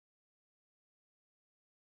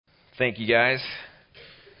Thank you, guys.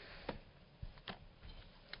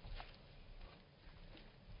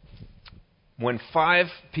 When 5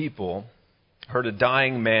 people heard a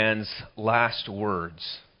dying man's last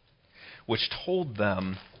words, which told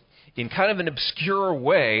them, in kind of an obscure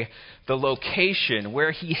way, the location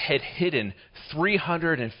where he had hidden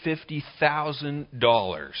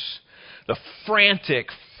 $350,000, the frantic,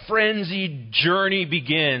 frenzied journey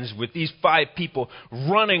begins with these 5 people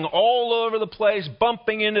running all over the place,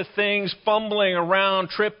 bumping into things, fumbling around,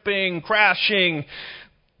 tripping, crashing,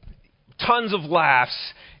 tons of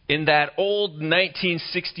laughs. In that old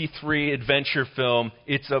 1963 adventure film,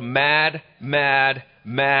 it's a mad, mad,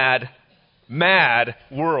 mad, mad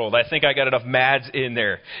world. I think I got enough mads in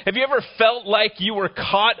there. Have you ever felt like you were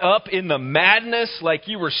caught up in the madness, like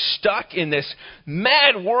you were stuck in this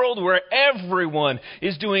mad world where everyone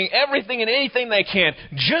is doing everything and anything they can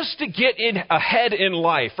just to get ahead in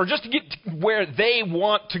life, or just to get to where they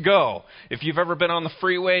want to go? If you've ever been on the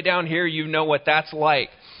freeway down here, you know what that's like.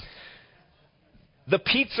 The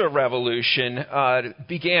pizza revolution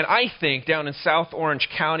began, I think, down in South Orange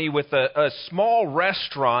County with a small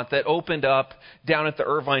restaurant that opened up down at the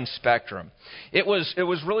Irvine Spectrum. It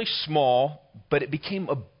was really small, but it became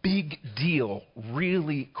a big deal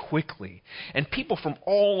really quickly. And people from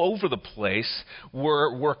all over the place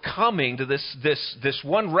were coming to this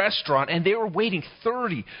one restaurant, and they were waiting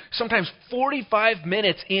 30, sometimes 45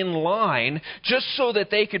 minutes in line just so that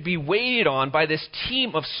they could be waited on by this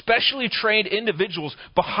team of specially trained individuals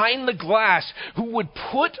behind the glass who would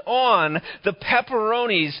put on the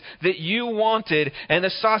pepperonis that you wanted and the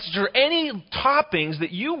sausage or any toppings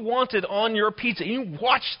that you wanted on your pizza. You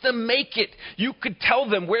watched them make it. You could tell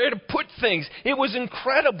them where to put things. It was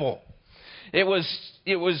incredible. It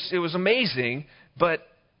was amazing. But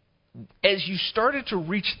as you started to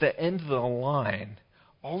reach the end of the line,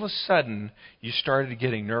 all of a sudden you started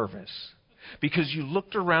getting nervous, because you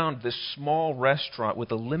looked around this small restaurant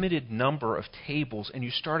with a limited number of tables and you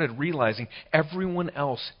started realizing everyone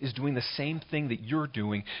else is doing the same thing that you're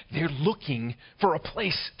doing. They're looking for a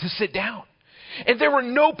place to sit down. And there were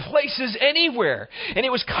no places anywhere. And it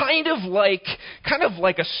was kind of like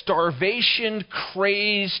a starvation,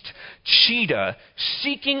 crazed cheetah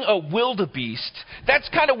seeking a wildebeest. That's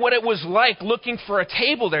kind of what it was like looking for a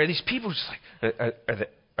table there. These people were just like,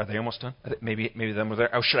 are they almost done? Maybe them were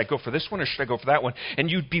there. Oh, should I go for this one or should I go for that one? And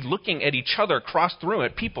you'd be looking at each other across the room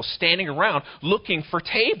at people standing around looking for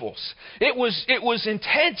tables. It was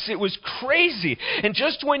intense. It was crazy. And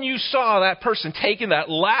just when you saw that person taking that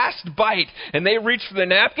last bite and they reached for the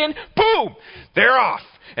napkin, boom, they're off.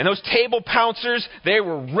 And those table pouncers, they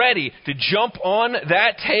were ready to jump on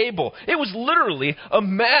that table. It was literally a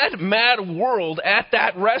mad, mad world at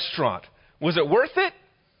that restaurant. Was it worth it?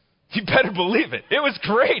 You better believe it. It was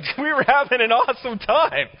great. We were having an awesome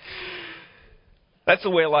time. That's the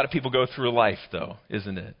way a lot of people go through life, though,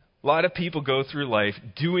 isn't it? A lot of people go through life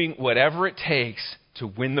doing whatever it takes to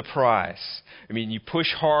win the prize. I mean, you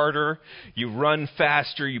push harder, you run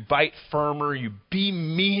faster, you bite firmer, you be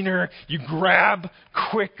meaner, you grab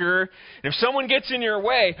quicker. And if someone gets in your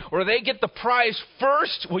way or they get the prize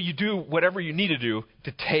first, well, you do whatever you need to do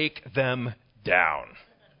to take them down.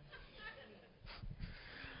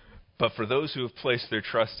 But for those who have placed their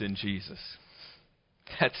trust in Jesus,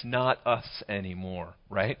 that's not us anymore,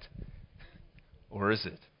 right? Or is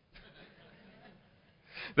it?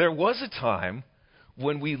 There was a time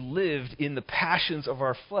when we lived in the passions of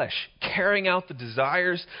our flesh, carrying out the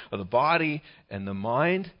desires of the body and the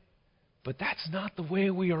mind, but that's not the way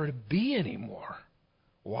we are to be anymore.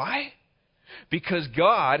 Why? Because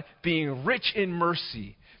God, being rich in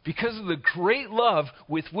mercy, because of the great love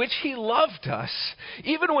with which He loved us,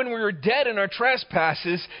 even when we were dead in our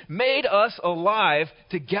trespasses, made us alive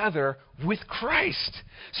together with Christ.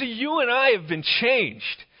 So you and I have been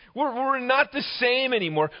changed. We're not the same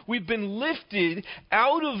anymore. We've been lifted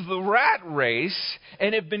out of the rat race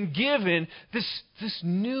and have been given this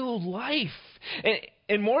new life.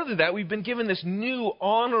 And more than that, we've been given this new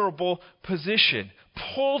honorable position,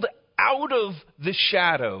 pulled out of the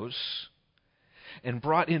shadows and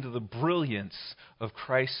brought into the brilliance of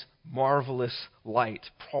Christ's marvelous light.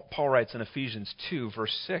 Paul writes in Ephesians 2,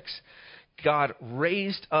 verse 6, God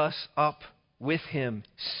raised us up with Him,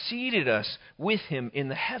 seated us with Him in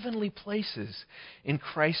the heavenly places in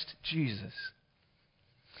Christ Jesus.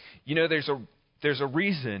 You know, there's a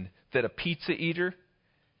reason that a pizza eater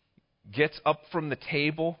gets up from the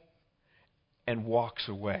table and walks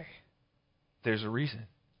away. There's a reason.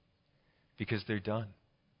 Because they're done.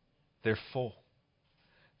 They're full.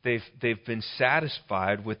 They've been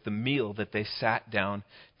satisfied with the meal that they sat down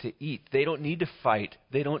to eat. They don't need to fight.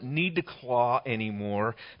 They don't need to claw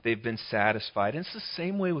anymore. They've been satisfied. And it's the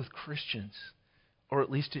same way with Christians, or at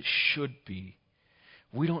least it should be.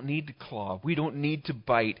 We don't need to claw. We don't need to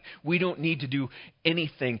bite. We don't need to do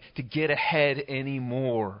anything to get ahead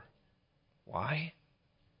anymore. Why?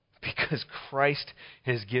 Because Christ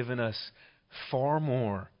has given us far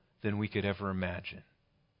more than we could ever imagine.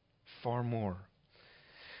 Far more.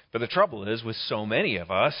 But the trouble is, with so many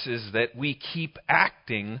of us, is that we keep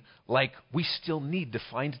acting like we still need to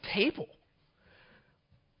find a table.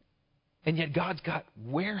 And yet God's got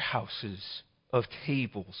warehouses of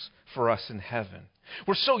tables for us in heaven.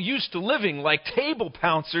 We're so used to living like table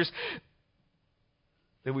pouncers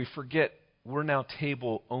that we forget we're now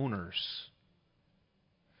table owners.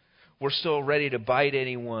 We're so ready to bite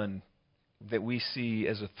anyone that we see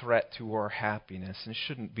as a threat to our happiness. And it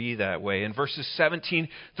shouldn't be that way. In verses 17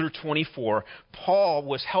 through 24, Paul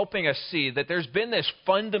was helping us see that there's been this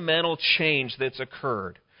fundamental change that's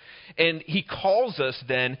occurred. And he calls us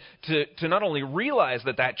then to not only realize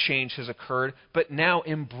that that change has occurred, but now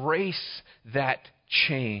embrace that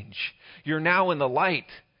change. You're now in the light,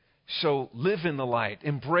 so live in the light.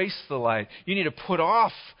 Embrace the light. You need to put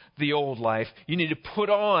off the old life. You need to put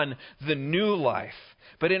on the new life.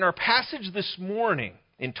 But in our passage this morning,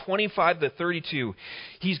 in 25 to 32,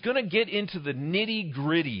 he's going to get into the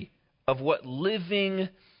nitty-gritty of what living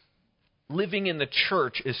in the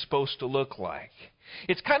church is supposed to look like.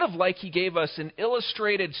 It's kind of like he gave us an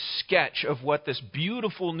illustrated sketch of what this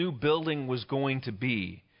beautiful new building was going to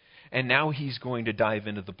be. And now he's going to dive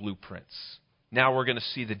into the blueprints. Now we're going to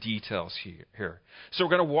see the details here. So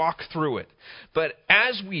we're going to walk through it. But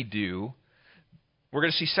as we do, we're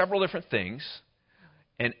going to see several different things.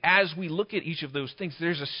 And as we look at each of those things,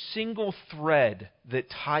 there's a single thread that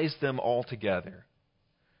ties them all together.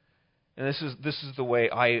 And this is the way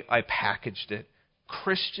I packaged it.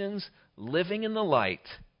 Christians living in the light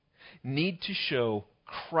need to show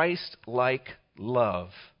Christ-like love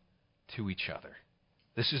to each other.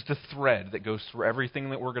 This is the thread that goes through everything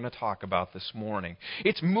that we're going to talk about this morning.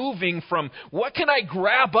 It's moving from what can I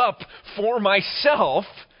grab up for myself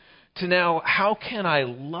to now how can I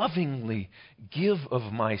lovingly give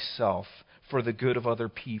of myself for the good of other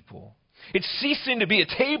people. It's ceasing to be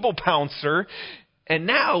a table pouncer and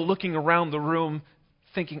now looking around the room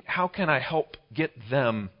thinking, how can I help get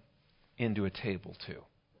them into a table too?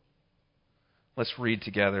 Let's read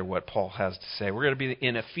together what Paul has to say. We're going to be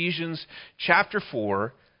in Ephesians chapter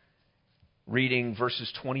 4, reading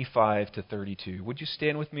verses 25 to 32. Would you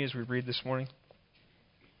stand with me as we read this morning?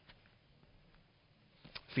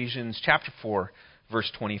 Ephesians chapter 4, verse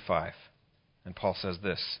 25. And Paul says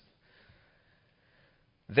this: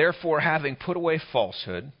 Therefore, having put away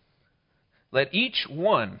falsehood, let each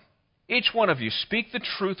one of you speak the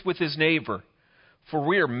truth with his neighbor, for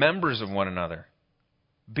we are members of one another.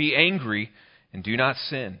 Be angry and do not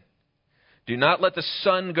sin. Do not let the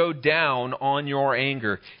sun go down on your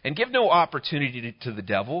anger, and give no opportunity to the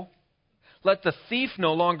devil. Let the thief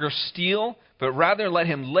no longer steal, but rather let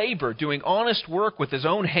him labor, doing honest work with his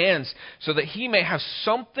own hands, so that he may have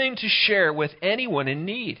something to share with anyone in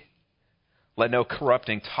need. Let no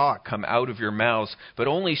corrupting talk come out of your mouths, but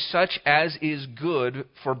only such as is good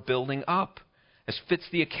for building up, as fits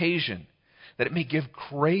the occasion, that it may give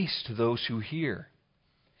grace to those who hear.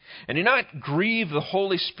 And do not grieve the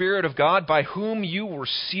Holy Spirit of God, by whom you were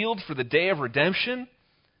sealed for the day of redemption.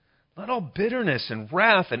 Let all bitterness and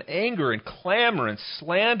wrath and anger and clamor and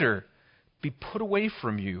slander be put away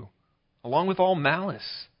from you, along with all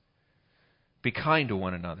malice. Be kind to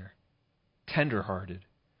one another, tender-hearted,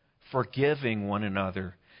 forgiving one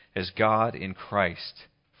another, as God in Christ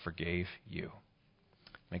forgave you.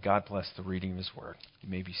 May God bless the reading of His Word. You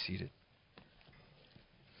may be seated.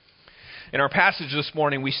 In our passage this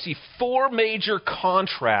morning, we see four major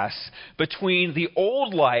contrasts between the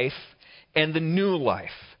old life and the new life.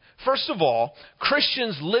 First of all,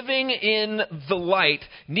 Christians living in the light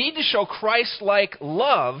need to show Christ-like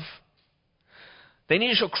love. They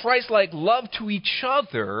need to show Christ-like love to each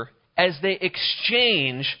other as they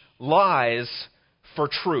exchange lies for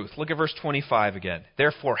truth. Look at verse 25 again.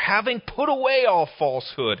 Therefore, having put away all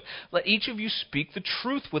falsehood, let each of you speak the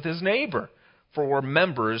truth with his neighbor, for we're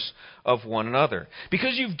members of one another.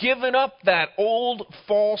 Because you've given up that old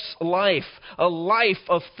false life, a life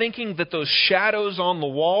of thinking that those shadows on the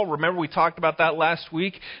wall, remember we talked about that last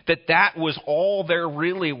week, that was all there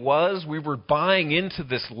really was. We were buying into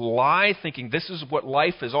this lie, thinking this is what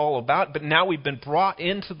life is all about, but now we've been brought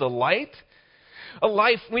into the light.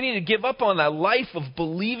 We need to give up on that life of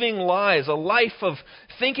believing lies, a life of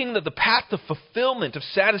thinking that the path to fulfillment, of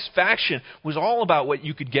satisfaction, was all about what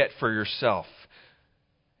you could get for yourself.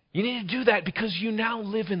 You need to do that because you now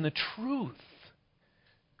live in the truth.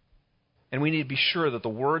 And we need to be sure that the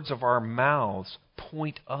words of our mouths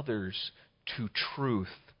point others to truth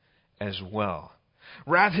as well.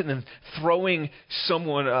 Rather than trying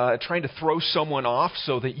to throw someone off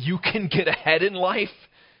so that you can get ahead in life,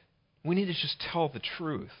 we need to just tell the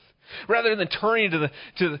truth. Rather than turning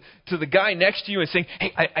to the guy next to you and saying,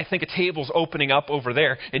 hey, I think a table's opening up over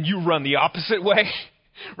there, and you run the opposite way.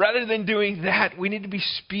 Rather than doing that, we need to be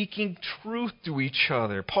speaking truth to each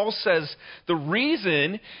other. Paul says the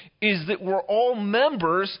reason is that we're all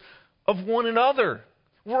members of one another.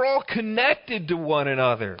 We're all connected to one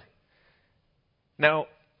another. Now,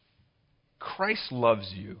 Christ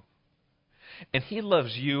loves you, and He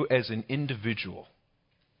loves you as an individual.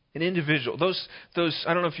 An individual. Those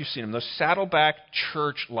I don't know if you've seen them, those Saddleback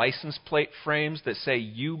Church license plate frames that say,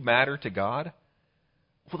 "You matter to God."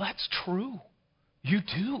 Well, that's true. You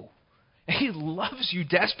do. He loves you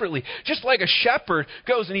desperately. Just like a shepherd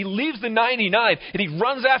goes and he leaves the 99 and he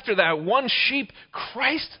runs after that one sheep,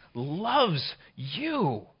 Christ loves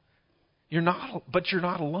you. But you're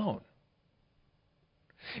not alone.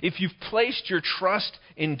 If you've placed your trust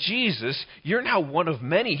in Jesus, you're now one of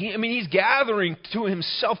many. He's gathering to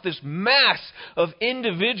Himself this mass of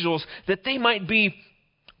individuals that they might be,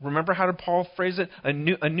 remember how did Paul phrase it? A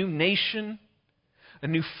new nation, a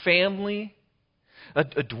new family,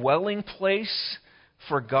 a dwelling place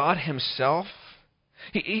for God Himself.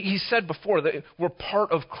 He said before that we're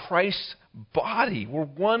part of Christ's body. We're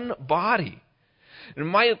one body. And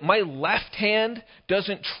my left hand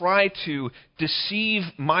doesn't try to deceive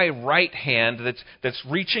my right hand that's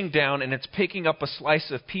reaching down and it's picking up a slice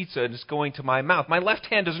of pizza and it's going to my mouth. My left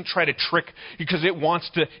hand doesn't try to trick because it wants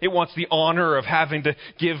the honor of having to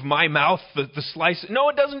give my mouth the slice. No,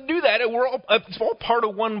 it doesn't do that. It's all part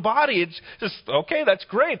of one body. It's just, okay, that's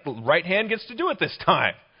great. The right hand gets to do it this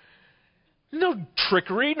time. No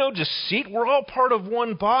trickery, no deceit. We're all part of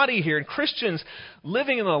one body here. And Christians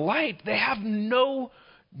living in the light, they have no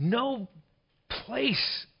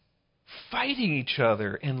place fighting each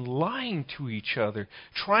other and lying to each other,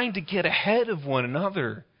 trying to get ahead of one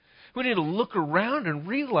another. We need to look around and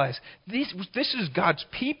realize this is God's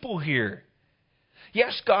people here.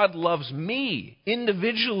 Yes, God loves me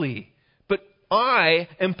individually, but I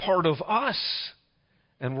am part of us,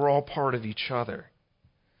 and we're all part of each other.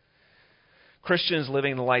 Christians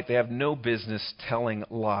living in the light, they have no business telling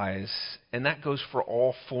lies. And that goes for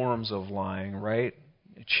all forms of lying, right?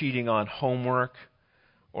 Cheating on homework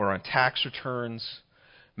or on tax returns,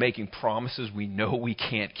 making promises we know we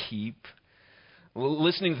can't keep,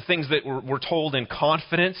 listening to things that we're told in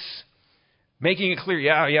confidence, making it clear,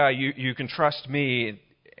 you can trust me,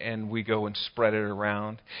 and we go and spread it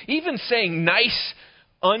around. Even saying nice,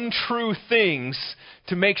 untrue things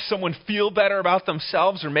to make someone feel better about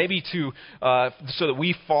themselves, or maybe so that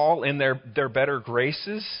we fall in their better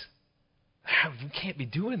graces. We can't be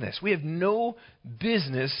doing this. We have no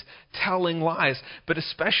business telling lies, but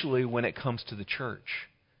especially when it comes to the church,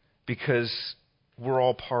 because we're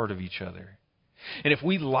all part of each other. And if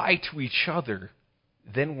we lie to each other,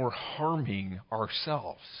 then we're harming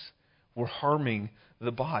ourselves. We're harming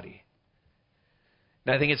the body.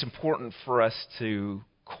 Now, I think it's important for us to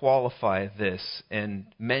qualify this and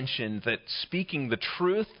mention that speaking the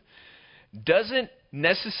truth doesn't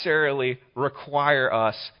necessarily require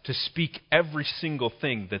us to speak every single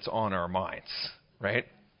thing that's on our minds, right?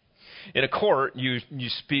 In a court, you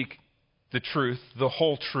speak the truth, the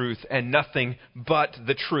whole truth, and nothing but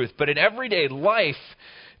the truth. But in everyday life,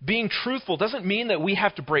 being truthful doesn't mean that we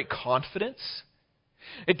have to break confidence.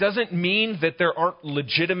 It doesn't mean that there aren't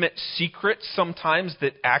legitimate secrets sometimes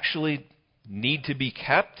that actually need to be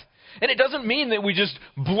kept. And it doesn't mean that we just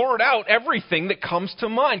blurt out everything that comes to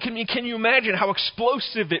mind. Can you imagine how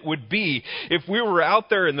explosive it would be if we were out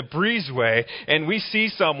there in the breezeway and we see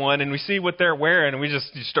someone and we see what they're wearing and we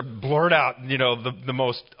just start blurt out, the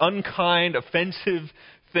most unkind, offensive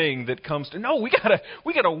thing that comes to. No, we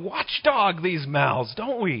gotta watchdog these mouths,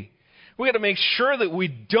 don't we? We gotta make sure that we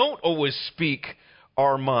don't always speak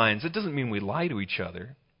our minds. It doesn't mean we lie to each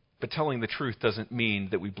other. But telling the truth doesn't mean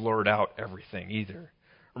that we blurt out everything either.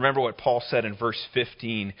 Remember what Paul said in verse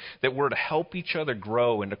 15, that we're to help each other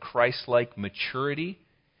grow into Christlike maturity.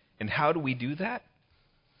 And how do we do that?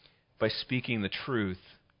 By speaking the truth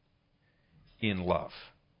in love.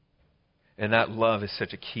 And that love is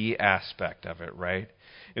such a key aspect of it, right?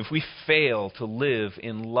 If we fail to live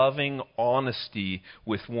in loving honesty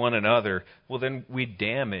with one another, well, then we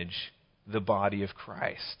damage the body of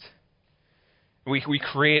Christ. We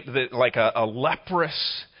create like a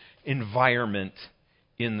leprous environment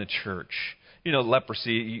in the church. You know,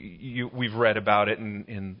 leprosy, we've read about it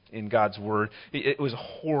in God's Word. It was a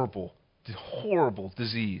horrible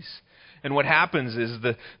disease. And what happens is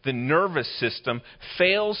the nervous system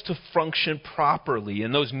fails to function properly.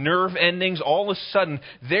 And those nerve endings, all of a sudden,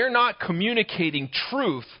 they're not communicating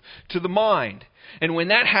truth to the mind. And when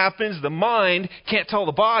that happens, the mind can't tell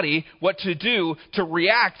the body what to do to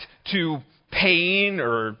react to pain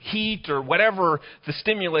or heat or whatever the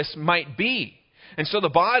stimulus might be. And so the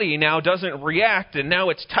body now doesn't react, and now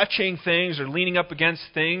it's touching things or leaning up against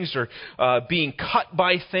things or being cut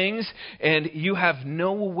by things, and you have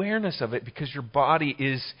no awareness of it because your body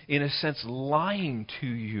is, in a sense, lying to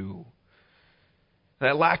you.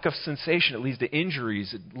 That lack of sensation, it leads to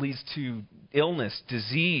injuries, it leads to illness,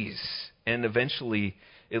 disease, and eventually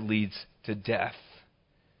it leads to death.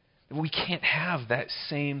 We can't have that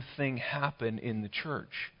same thing happen in the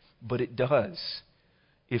church, but it does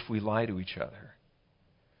if we lie to each other.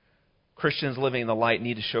 Christians living in the light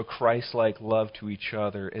need to show Christ-like love to each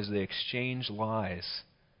other as they exchange lies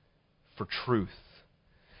for truth.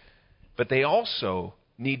 But they also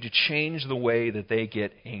need to change the way that they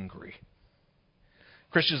get angry.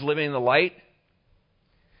 Christians living in the light,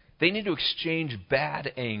 they need to exchange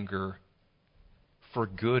bad anger for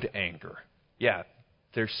good anger. Yeah,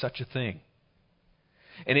 there's such a thing.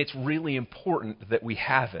 And it's really important that we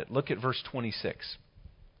have it. Look at verse 26.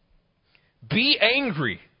 Be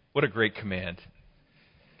angry. What a great command.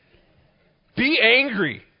 Be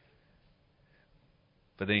angry.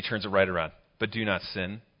 But then he turns it right around. But do not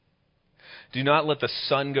sin. Do not let the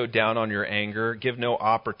sun go down on your anger. Give no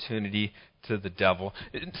opportunity to the devil.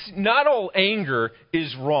 Not all anger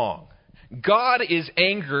is wrong. God is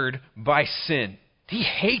angered by sin. He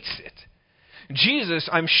hates it. Jesus,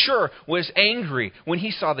 I'm sure, was angry when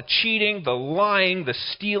he saw the cheating, the lying, the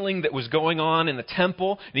stealing that was going on in the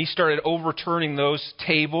temple, and he started overturning those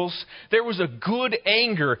tables. There was a good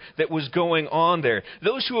anger that was going on there.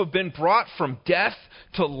 Those who have been brought from death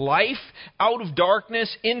to life, out of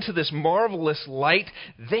darkness, into this marvelous light,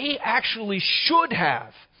 they actually should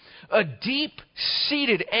have a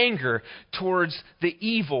deep-seated anger towards the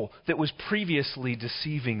evil that was previously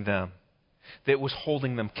deceiving them, that was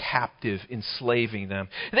holding them captive, enslaving them.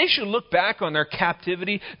 And they should look back on their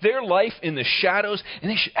captivity, their life in the shadows, and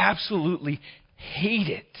they should absolutely hate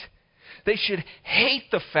it. They should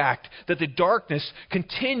hate the fact that the darkness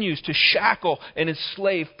continues to shackle and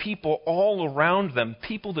enslave people all around them,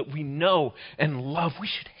 people that we know and love. We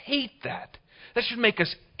should hate that. That should make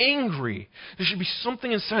us angry. There should be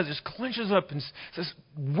something inside that just clenches up and says,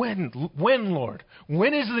 when, Lord?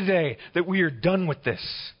 When is the day that we are done with this?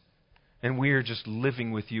 And we are just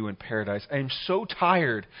living with you in paradise. I am so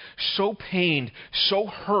tired, so pained, so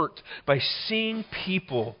hurt by seeing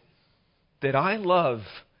people that I love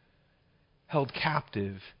held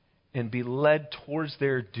captive and be led towards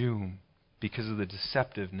their doom because of the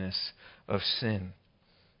deceptiveness of sin.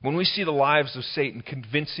 When we see the lives of Satan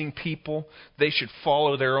convincing people they should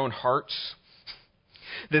follow their own hearts,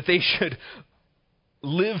 that they should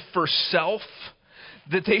live for self,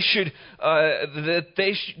 that they should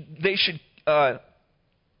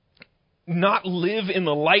not live in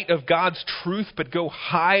the light of God's truth, but go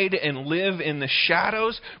hide and live in the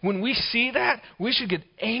shadows. When we see that, we should get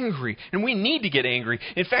angry, and we need to get angry.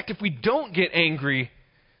 In fact, if we don't get angry,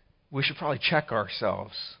 we should probably check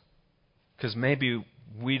ourselves, because maybe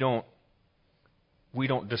we don't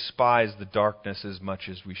despise the darkness as much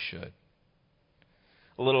as we should.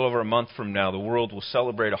 A little over a month from now, the world will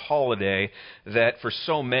celebrate a holiday that for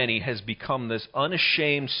so many has become this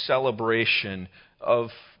unashamed celebration of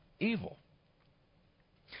evil.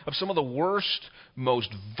 Of some of the worst,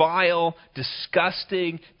 most vile,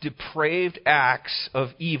 disgusting, depraved acts of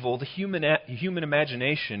evil the human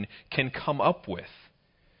imagination can come up with.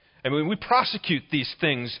 I mean, we prosecute these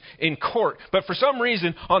things in court, but for some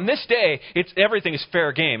reason, on this day, everything is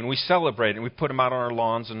fair game, and we celebrate, and we put them out on our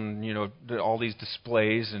lawns, and all these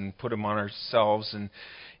displays, and put them on ourselves, and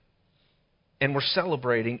we're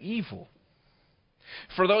celebrating evil.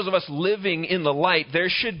 For those of us living in the light, there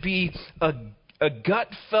should be a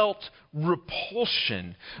gut-felt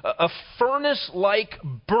repulsion, a furnace-like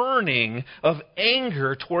burning of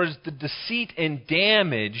anger towards the deceit and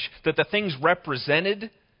damage that the things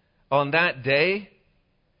represented on that day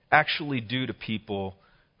actually do to people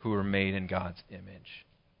who are made in God's image.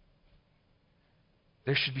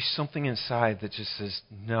 There should be something inside that just says,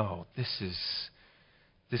 no,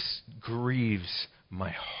 this grieves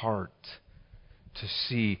my heart to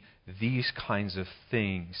see these kinds of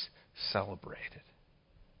things celebrated.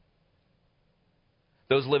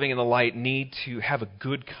 Those living in the light need to have a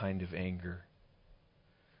good kind of anger,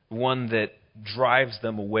 one that drives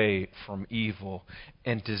them away from evil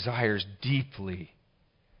and desires deeply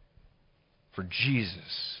for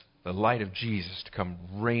Jesus, the light of Jesus, to come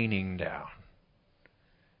raining down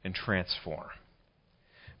and transform.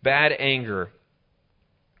 Bad anger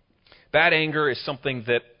is something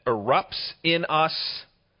that erupts in us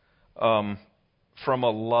from a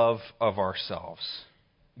love of ourselves.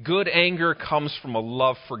 Good anger comes from a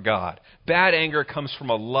love for God. Bad anger comes from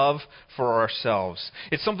a love for ourselves.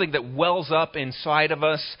 It's something that wells up inside of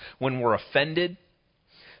us when we're offended.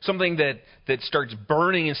 Something that starts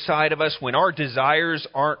burning inside of us when our desires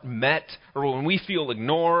aren't met, or when we feel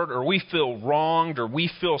ignored, or we feel wronged, or we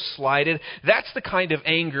feel slighted. That's the kind of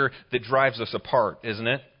anger that drives us apart, isn't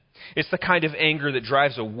it? It's the kind of anger that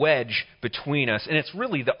drives a wedge between us. And it's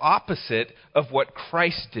really the opposite of what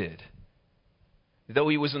Christ did. Though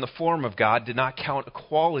he was in the form of God, did not count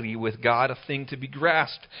equality with God a thing to be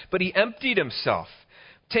grasped, but he emptied himself,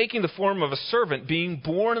 taking the form of a servant, being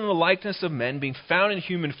born in the likeness of men, being found in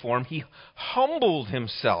human form. He humbled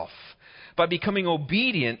himself by becoming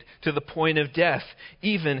obedient to the point of death,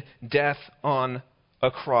 even death on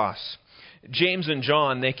a cross. James and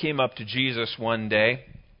John, they came up to Jesus one day,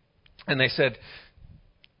 and they said,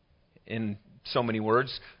 in so many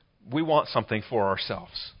words, we want something for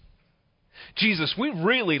ourselves. Jesus, we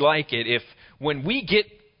really like it if when we get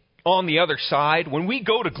on the other side, when we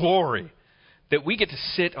go to glory, that we get to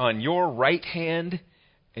sit on your right hand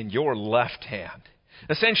and your left hand.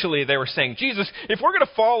 Essentially, they were saying, Jesus, if we're going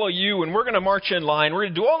to follow you and we're going to march in line, we're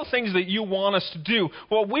going to do all the things that you want us to do,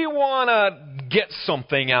 well, we want to get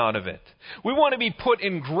something out of it. We want to be put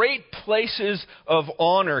in great places of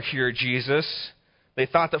honor here, Jesus. They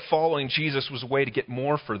thought that following Jesus was a way to get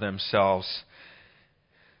more for themselves.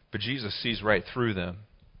 But Jesus sees right through them.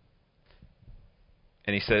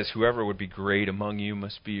 And he says, whoever would be great among you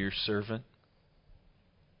must be your servant.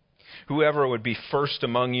 Whoever would be first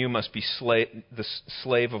among you must be the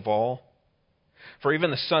slave of all. For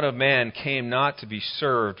even the Son of Man came not to be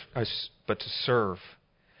served, but to serve,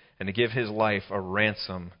 and to give his life a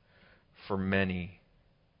ransom for many.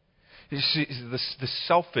 You see, the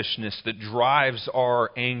selfishness that drives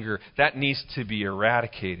our anger, that needs to be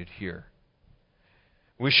eradicated here.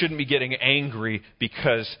 We shouldn't be getting angry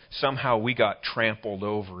because somehow we got trampled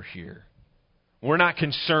over here. We're not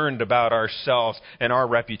concerned about ourselves and our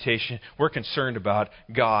reputation. We're concerned about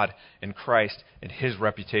God and Christ and his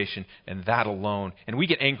reputation and that alone. And we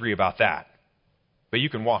get angry about that. But you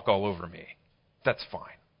can walk all over me. That's fine.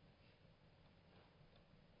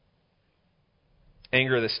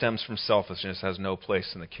 Anger that stems from selfishness has no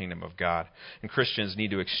place in the kingdom of God. And Christians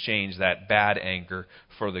need to exchange that bad anger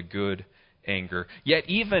for the good anger. Yet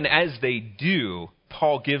even as they do,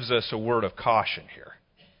 Paul gives us a word of caution here.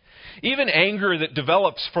 Even anger that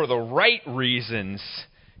develops for the right reasons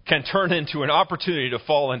can turn into an opportunity to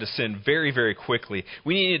fall into sin very, very quickly.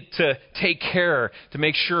 We need to take care to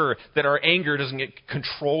make sure that our anger doesn't get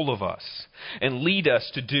control of us and lead us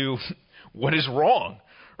to do what is wrong,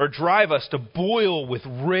 or drive us to boil with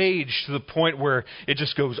rage to the point where it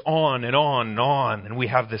just goes on and on and on, and we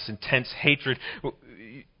have this intense hatred.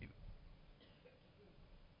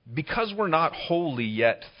 Because we're not holy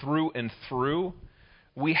yet through and through,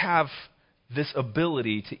 we have this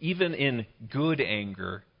ability to, even in good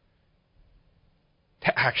anger,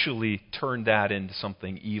 to actually turn that into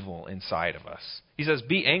something evil inside of us. He says,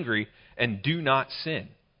 be angry and do not sin.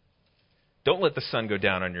 Don't let the sun go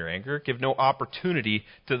down on your anger. Give no opportunity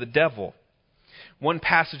to the devil. One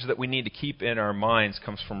passage that we need to keep in our minds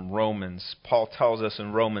comes from Romans. Paul tells us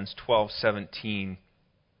in Romans 12:17,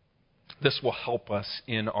 this will help us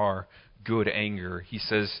in our good anger. He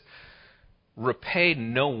says, repay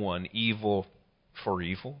no one evil for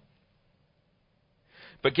evil,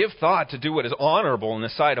 but give thought to do what is honorable in the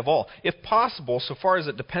sight of all. If possible, so far as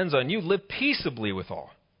it depends on you, live peaceably with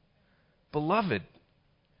all. Beloved,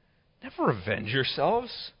 never avenge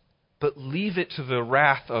yourselves, but leave it to the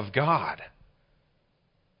wrath of God.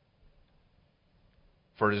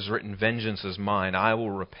 For it is written, vengeance is mine, I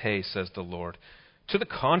will repay, says the Lord. To the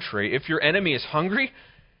contrary, if your enemy is hungry,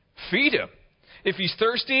 feed him. If he's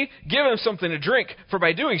thirsty, give him something to drink, for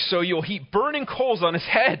by doing so you'll heap burning coals on his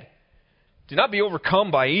head. Do not be overcome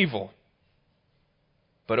by evil,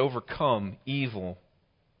 but overcome evil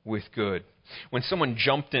with good. When someone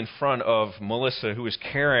jumped in front of Melissa, who was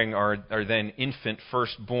carrying our then infant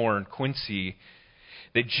firstborn, Quincy,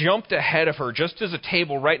 they jumped ahead of her just as a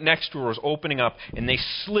table right next to her was opening up, and they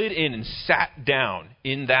slid in and sat down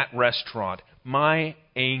in that restaurant. My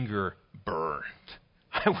anger burned.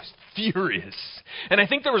 I was furious. And I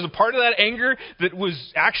think there was a part of that anger that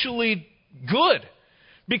was actually good,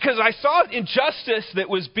 because I saw injustice that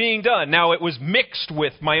was being done. Now, it was mixed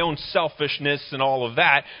with my own selfishness and all of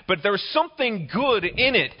that, but there was something good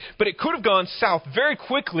in it. But it could have gone south very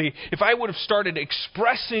quickly if I would have started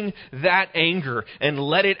expressing that anger and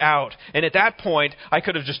let it out. And at that point, I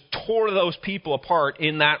could have just tore those people apart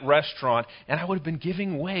in that restaurant, and I would have been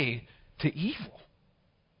giving way to evil.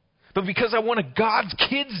 But because I'm one of God's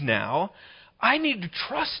kids now, I need to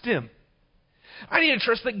trust Him. I need to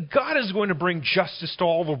trust that God is going to bring justice to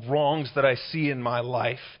all the wrongs that I see in my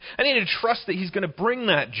life. I need to trust that He's going to bring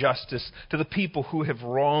that justice to the people who have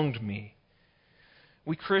wronged me.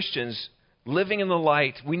 We Christians, living in the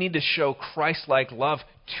light, we need to show Christ-like love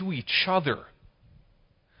to each other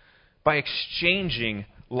by exchanging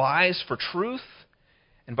lies for truth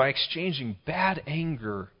and by exchanging bad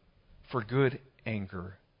anger for good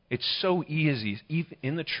anger. It's so easy. Even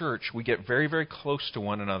in the church, we get very, very close to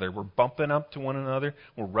one another. We're bumping up to one another.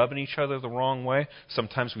 We're rubbing each other the wrong way.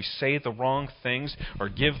 Sometimes we say the wrong things or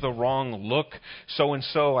give the wrong look.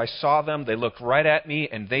 So-and-so, I saw them. They looked right at me,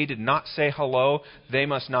 and they did not say hello. They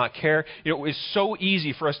must not care. It's so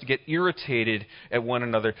easy for us to get irritated at one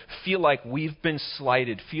another, feel like we've been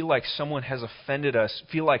slighted, feel like someone has offended us,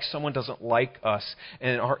 feel like someone doesn't like us,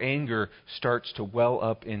 and our anger starts to well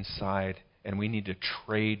up inside. And we need to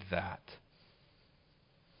trade that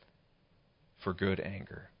for good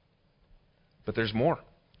anger. But there's more.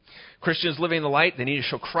 Christians living in the light, they need to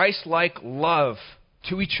show Christ-like love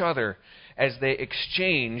to each other as they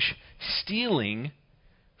exchange stealing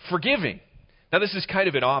for giving. Now, this is kind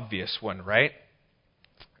of an obvious one, right?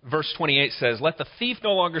 Verse 28 says, "Let the thief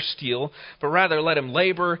no longer steal, but rather let him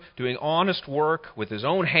labor, doing honest work with his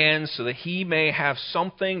own hands, so that he may have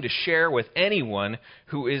something to share with anyone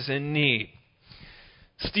who is in need."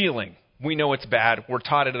 Stealing. We know it's bad. We're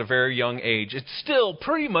taught it at a very young age. It's still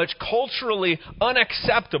pretty much culturally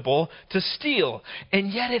unacceptable to steal,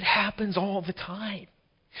 and yet it happens all the time.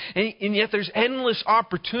 And yet there's endless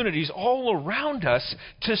opportunities all around us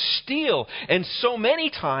to steal. And so many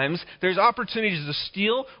times there's opportunities to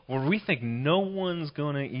steal where we think no one's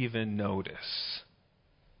going to even notice.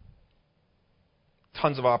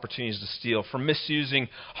 Tons of opportunities to steal, from misusing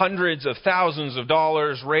hundreds of thousands of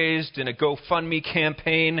dollars raised in a GoFundMe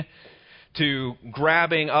campaign to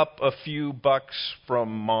grabbing up a few bucks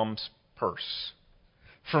from mom's purse.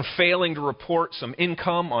 From failing to report some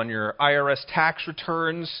income on your IRS tax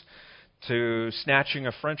returns to snatching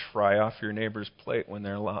a French fry off your neighbor's plate when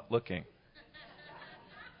they're not looking.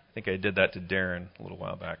 I think I did that to Darren a little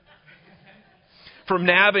while back. From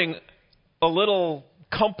nabbing a little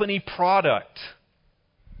company product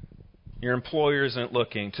your employer isn't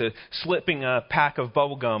looking, to slipping a pack of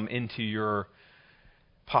bubblegum into your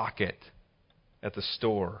pocket at the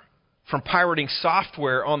store. From pirating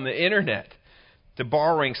software on the internet to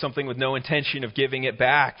borrowing something with no intention of giving it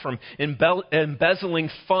back, from embezzling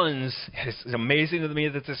funds. It's amazing to me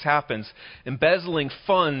that this happens. Embezzling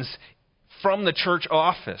funds from the church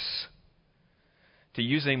office to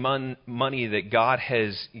using money that God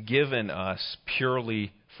has given us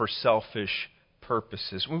purely for selfish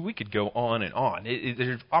purposes. We could go on and on.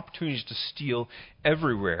 There's opportunities to steal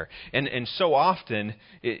everywhere. And so often,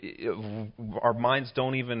 our minds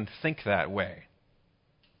don't even think that way.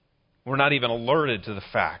 We're not even alerted to the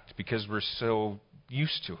fact because we're so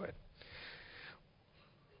used to it.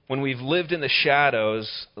 When we've lived in the shadows,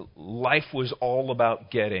 life was all about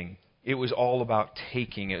getting. It was all about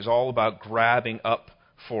taking. It was all about grabbing up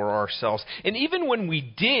for ourselves. And even when we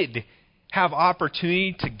did have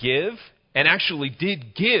opportunity to give, and actually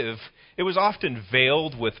did give, it was often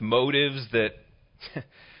veiled with motives that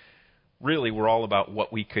really were all about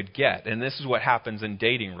what we could get. And this is what happens in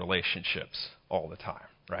dating relationships all the time,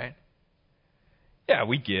 right? Yeah,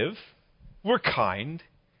 we give. We're kind.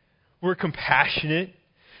 We're compassionate.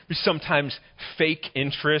 We sometimes fake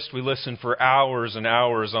interest. We listen for hours and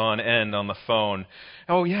hours on end on the phone.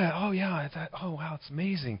 Oh yeah, wow, it's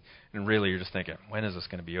amazing. And really you're just thinking, when is this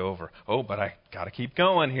going to be over? Oh, but I got to keep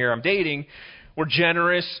going here. I'm dating. We're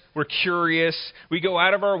generous. We're curious. We go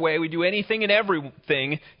out of our way. We do anything and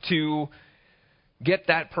everything to get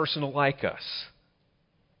that person to like us.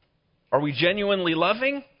 Are we genuinely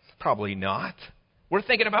loving? Probably not. We're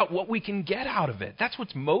thinking about what we can get out of it. That's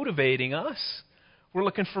what's motivating us. We're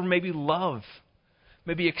looking for maybe love,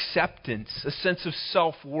 maybe acceptance, a sense of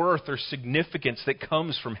self-worth or significance that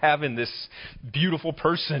comes from having this beautiful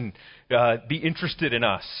person be interested in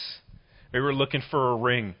us. Maybe we're looking for a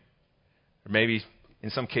ring, or maybe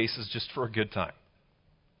in some cases just for a good time.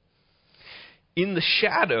 In the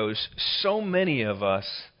shadows, so many of us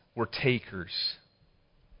were takers.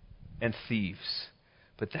 and thieves.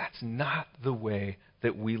 But that's not the way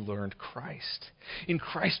that we learned Christ. In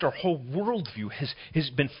Christ, our whole worldview has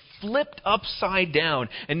been flipped upside down.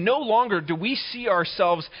 And no longer do we see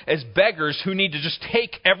ourselves as beggars who need to just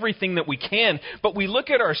take everything that we can. But we look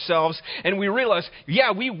at ourselves and we realize,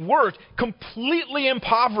 yeah, we were completely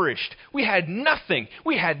impoverished. We had nothing.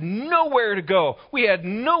 We had nowhere to go. We had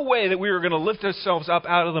no way that we were going to lift ourselves up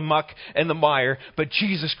out of the muck and the mire. But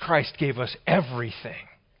Jesus Christ gave us everything.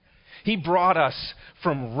 He brought us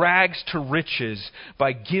from rags to riches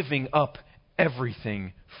by giving up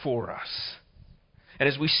everything for us. And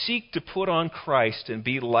as we seek to put on Christ and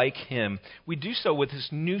be like Him, we do so with this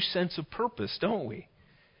new sense of purpose, don't we?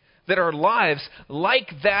 That our lives, like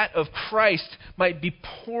that of Christ, might be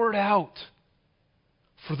poured out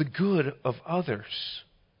for the good of others.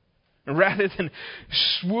 And rather than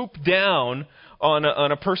swoop down on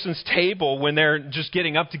a person's table when they're just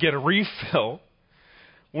getting up to get a refill,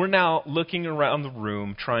 we're now looking around the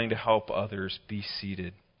room trying to help others be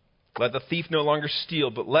seated. Let the thief no longer steal,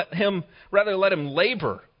 but let him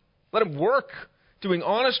labor. Let him work, doing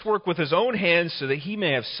honest work with his own hands so that he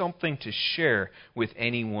may have something to share with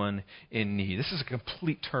anyone in need. This is a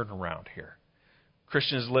complete turnaround here.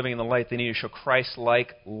 Christians living in the light, they need to show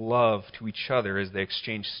Christ-like love to each other as they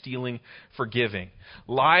exchange stealing for giving.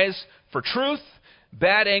 Lies for truth,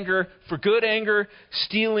 bad anger for good anger,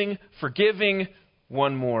 stealing for giving.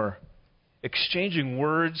 One more. Exchanging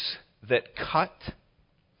words that cut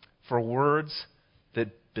for words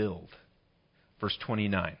that build. Verse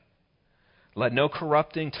 29. Let no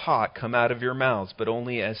corrupting talk come out of your mouths, but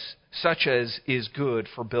only such as is good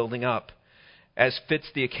for building up, as fits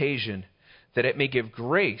the occasion, that it may give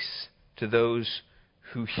grace to those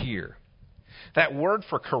who hear. That word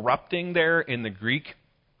for corrupting there in the Greek,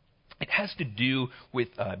 it has to do with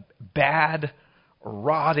bad,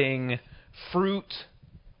 rotting fruit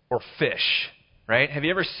or fish, right? Have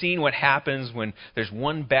you ever seen what happens when there's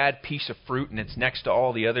one bad piece of fruit and it's next to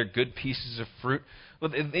all the other good pieces of fruit?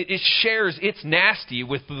 Well, it shares its nasty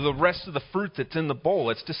with the rest of the fruit that's in the bowl.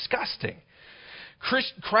 It's disgusting.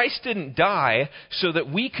 Christ didn't die so that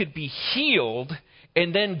we could be healed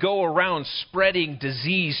and then go around spreading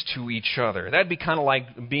disease to each other. That'd be kind of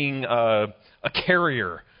like being a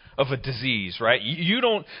carrier of a disease, right? You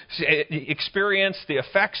don't experience the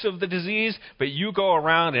effects of the disease, but you go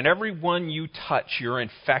around and everyone you touch, you're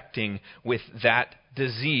infecting with that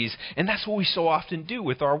disease. And that's what we so often do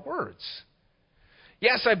with our words.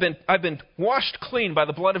 Yes, I've been washed clean by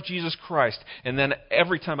the blood of Jesus Christ, and then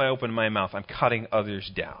every time I open my mouth, I'm cutting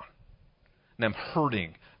others down. And I'm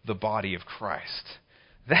hurting the body of Christ.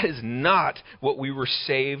 That is not what we were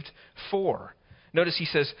saved for. Notice he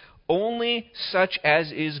says, only such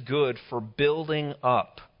as is good for building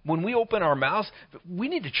up. When we open our mouths, we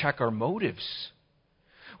need to check our motives.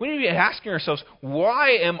 We need to be asking ourselves,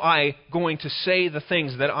 why am I going to say the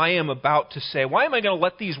things that I am about to say? Why am I going to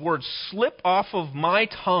let these words slip off of my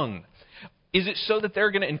tongue? Is it so that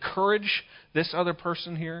they're going to encourage this other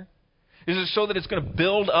person here? Is it so that it's going to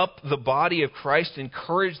build up the body of Christ,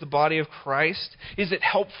 encourage the body of Christ? Is it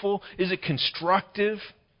helpful? Is it constructive?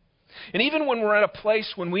 And even when we're at a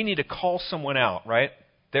place when we need to call someone out, right?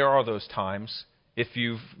 There are those times. If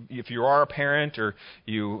you are a parent or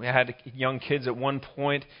you had young kids at one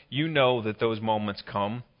point, you know that those moments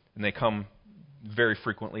come, and they come very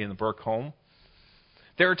frequently in the Burke home.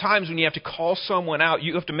 There are times when you have to call someone out.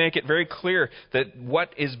 You have to make it very clear that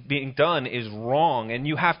what is being done is wrong, and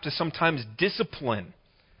you have to sometimes discipline.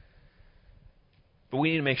 But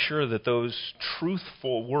we need to make sure that those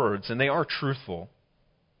truthful words, and they are truthful,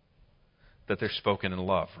 that they're spoken in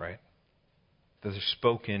love, right? That they're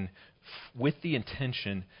spoken with the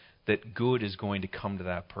intention that good is going to come to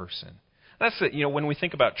that person. That's it. When we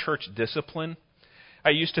think about church discipline, I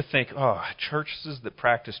used to think, churches that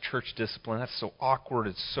practice church discipline, that's so awkward.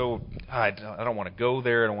 It's so, I don't want to go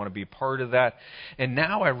there. I don't want to be a part of that. And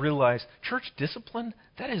now I realize church discipline,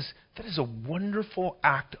 that is a wonderful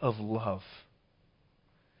act of love.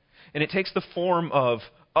 And it takes the form of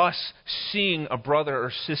us seeing a brother or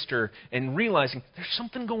sister and realizing there's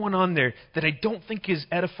something going on there that I don't think is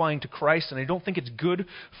edifying to Christ and I don't think it's good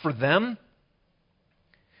for them.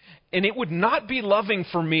 And it would not be loving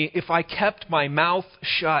for me if I kept my mouth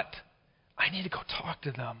shut. I need to go talk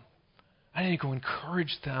to them. I need to go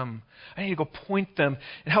encourage them. I need to go point them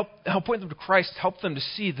and help point them to Christ, help them to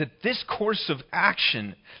see that this course of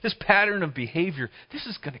action, this pattern of behavior, this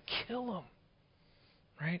is going to kill them.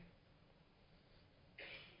 Right?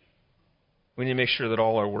 We need to make sure that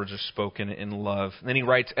all our words are spoken in love. And then he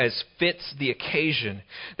writes, as fits the occasion.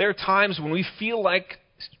 There are times when we feel like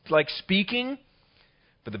speaking,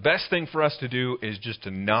 But the best thing for us to do is just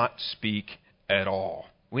to not speak at all.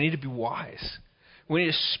 We need to be wise. We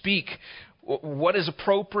need to speak what is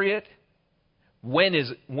appropriate, when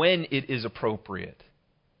it is appropriate,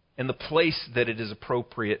 and the place that it is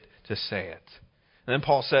appropriate to say it. And then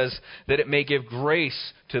Paul says that it may give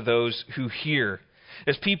grace to those who hear.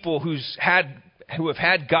 As people who have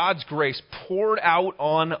had God's grace poured out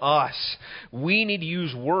on us, we need to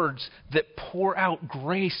use words that pour out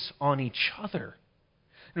grace on each other.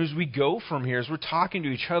 And as we go from here, as we're talking to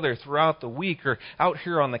each other throughout the week or out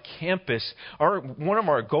here on the campus, one of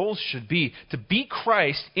our goals should be to be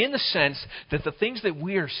Christ in the sense that the things that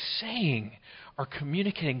we are saying are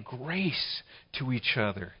communicating grace to each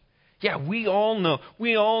other. Yeah, we all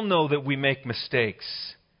know that we make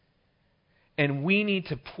mistakes. And we need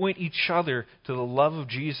to point each other to the love of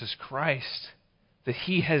Jesus Christ, that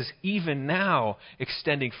He has even now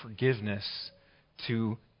extending forgiveness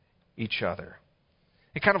to each other.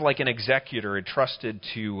 It's kind of like an executor entrusted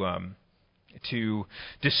to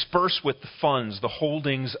disperse with the funds, the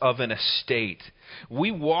holdings of an estate.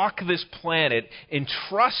 We walk this planet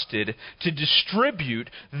entrusted to distribute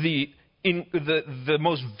the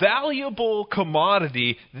most valuable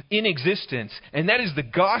commodity in existence, and that is the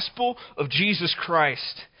gospel of Jesus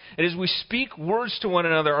Christ. And as we speak words to one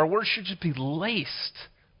another, our words should just be laced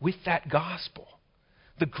with that gospel.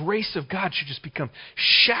 The grace of God should just become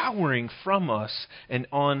showering from us and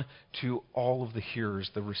on to all of the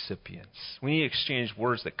hearers, the recipients. We need to exchange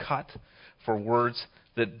words that cut for words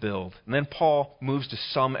that build. And then Paul moves to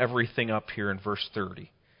sum everything up here in verse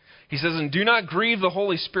 30. He says, "And do not grieve the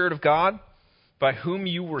Holy Spirit of God, by whom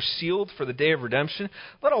you were sealed for the day of redemption.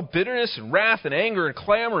 Let all bitterness and wrath and anger and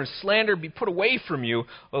clamor and slander be put away from you,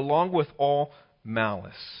 along with all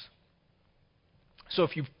malice." So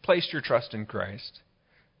if you've placed your trust in Christ,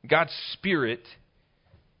 God's Spirit,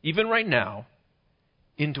 even right now,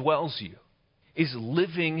 indwells you, is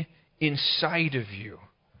living inside of you.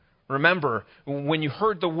 Remember, when you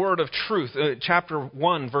heard the word of truth, chapter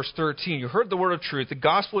 1, verse 13, you heard the word of truth, the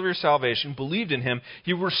gospel of your salvation, believed in Him,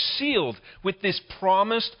 you were sealed with this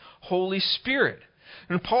promised Holy Spirit.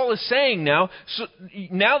 And Paul is saying now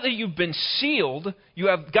that you've been sealed, you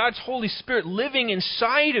have God's Holy Spirit living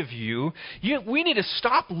inside of you, we need to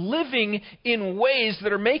stop living in ways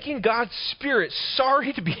that are making God's Spirit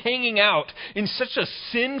sorry to be hanging out in such a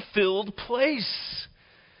sin-filled place.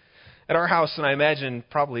 At our house, and I imagine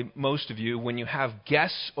probably most of you, when you have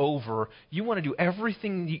guests over, you want to do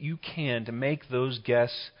everything that you can to make those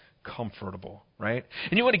guests comfortable, right?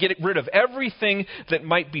 And you want to get rid of everything that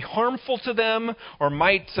might be harmful to them or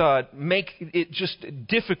might make it just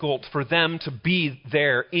difficult for them to be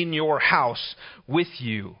there in your house with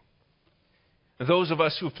you. Those of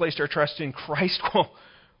us who have placed our trust in Christ, well,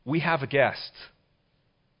 we have a guest.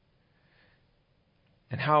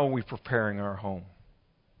 And how are we preparing our home?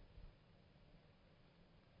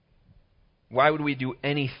 Why would we do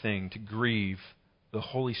anything to grieve the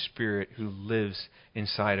Holy Spirit who lives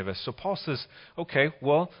inside of us? So Paul says, okay,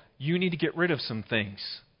 well, you need to get rid of some things.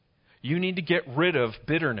 You need to get rid of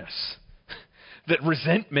bitterness, that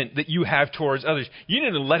resentment that you have towards others. You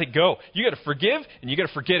need to let it go. You got to forgive, and you got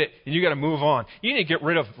to forget it, and you got to move on. You need to get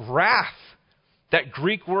rid of wrath. That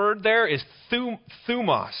Greek word there is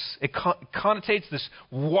thumos. It connotates this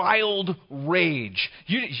wild rage.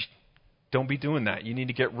 You don't be doing that. You need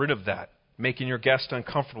to get rid of that, making your guest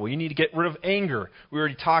uncomfortable. You need to get rid of anger. We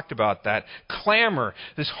already talked about that. Clamor,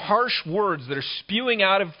 this harsh words that are spewing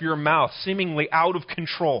out of your mouth, seemingly out of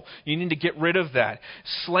control. You need to get rid of that.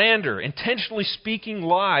 Slander, intentionally speaking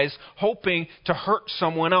lies, hoping to hurt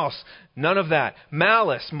someone else. None of that.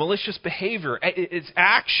 Malice, malicious behavior. It's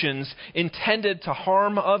actions intended to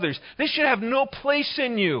harm others. This should have no place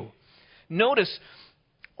in you. Notice,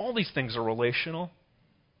 all these things are relational.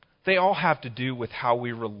 They all have to do with how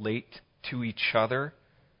we relate to each other.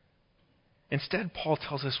 Instead, Paul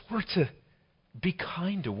tells us we're to be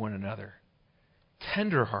kind to one another,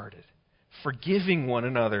 tender-hearted, forgiving one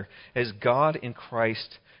another as God in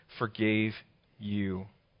Christ forgave you.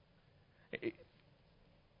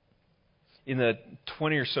 In the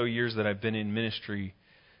 20 or so years that I've been in ministry,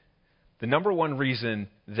 the number one reason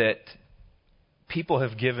that people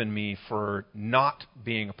have given me for not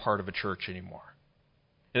being a part of a church anymore,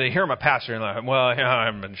 and they hear I'm a pastor and they're like, well, yeah, I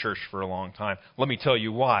haven't been in church for a long time. Let me tell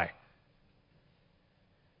you why.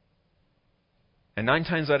 And 9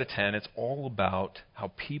 times out of 10, it's all about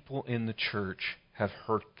how people in the church have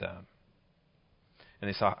hurt them. And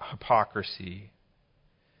they saw hypocrisy.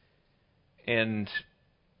 And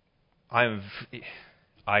I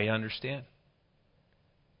understand.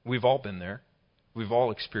 We've all been there. We've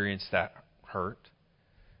all experienced that hurt.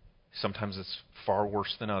 Sometimes it's far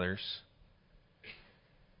worse than others.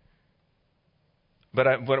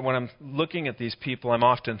 But when I'm looking at these people, I'm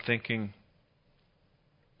often thinking,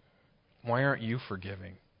 why aren't you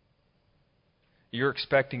forgiving? You're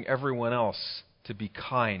expecting everyone else to be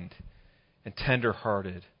kind and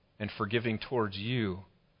tender-hearted and forgiving towards you,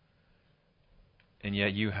 and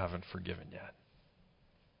yet you haven't forgiven yet.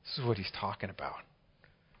 This is what he's talking about.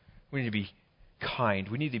 We need to be kind.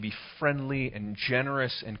 We need to be friendly and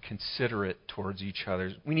generous and considerate towards each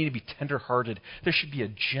other. We need to be tender-hearted. There should be a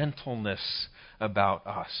gentleness about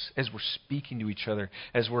us as we're speaking to each other,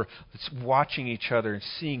 as we're watching each other and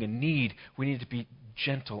seeing a need. We need to be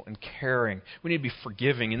gentle and caring. We need to be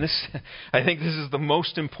forgiving. And this, I think this is the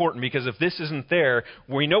most important, because if this isn't there,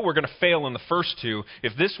 we know we're going to fail in the first two.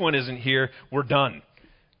 If this one isn't here, we're done.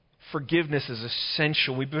 Forgiveness is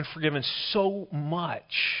essential. We've been forgiven so much.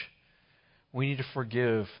 We need to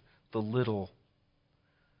forgive the little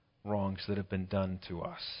wrongs that have been done to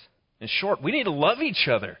us. In short, we need to love each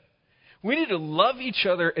other. We need to love each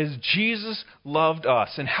other as Jesus loved us.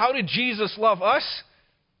 And how did Jesus love us?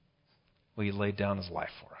 Well, he laid down his life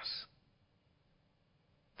for us.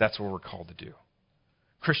 That's what we're called to do.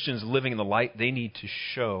 Christians living in the light, they need to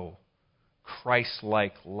show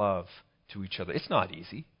Christ-like love to each other. It's not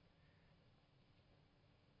easy,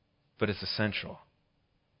 but it's essential.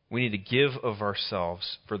 We need to give of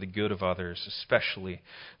ourselves for the good of others, especially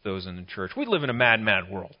those in the church. We live in a mad, mad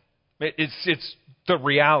world. It's the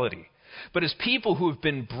reality. But as people who have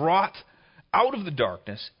been brought out of the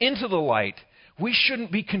darkness into the light, we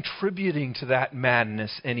shouldn't be contributing to that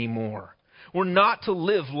madness anymore. We're not to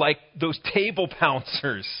live like those table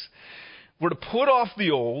bouncers. We're to put off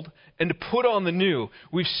the old and to put on the new.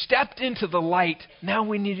 We've stepped into the light. Now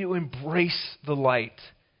we need to embrace the light.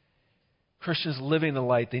 Christians living the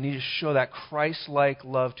light, they need to show that Christ-like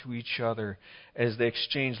love to each other as they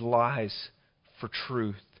exchange lies for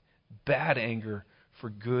truth, bad anger for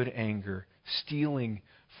good anger, stealing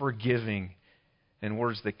for giving, and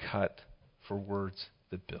words that cut for words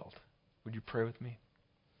that build. Would you pray with me?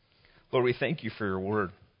 Lord, we thank you for your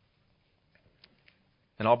word.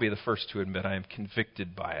 And I'll be the first to admit I am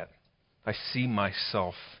convicted by it. I see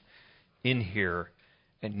myself in here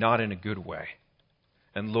and not in a good way.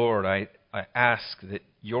 And Lord, I ask that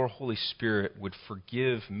your Holy Spirit would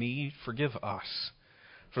forgive me, forgive us,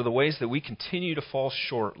 for the ways that we continue to fall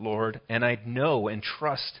short, Lord. And I know and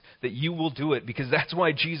trust that you will do it, because that's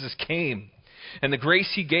why Jesus came. And the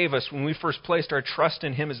grace he gave us when we first placed our trust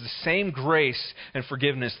in him is the same grace and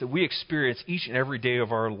forgiveness that we experience each and every day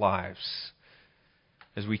of our lives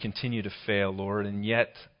as we continue to fail, Lord. And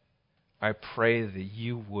yet, I pray that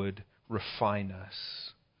you would refine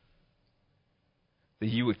us, that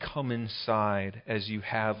you would come inside as you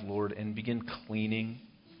have, Lord, and begin cleaning,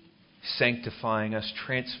 sanctifying us,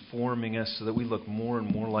 transforming us so that we look more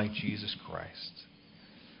and more like Jesus Christ.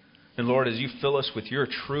 And Lord, as you fill us with your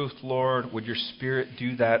truth, Lord, would your Spirit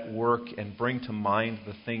do that work and bring to mind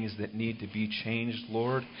the things that need to be changed,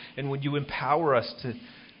 Lord? And would you empower us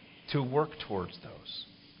to work towards those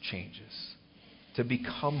changes, to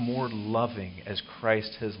become more loving as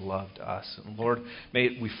Christ has loved us. And Lord,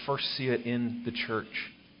 may we first see it in the church.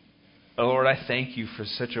 Oh, Lord, I thank you for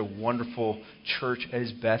such a wonderful church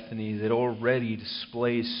as Bethany that already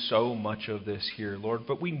displays so much of this here, Lord.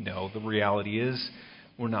 But we know the reality is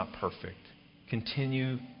we're not perfect.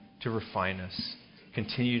 Continue to refine us.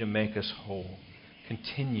 Continue to make us whole.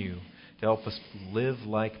 Continue to help us live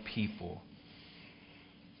like people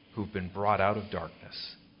who've been brought out of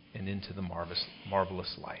darkness and into the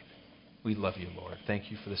marvelous light. We love you, Lord.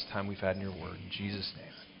 Thank you for this time we've had in your word. In Jesus'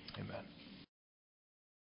 name, amen.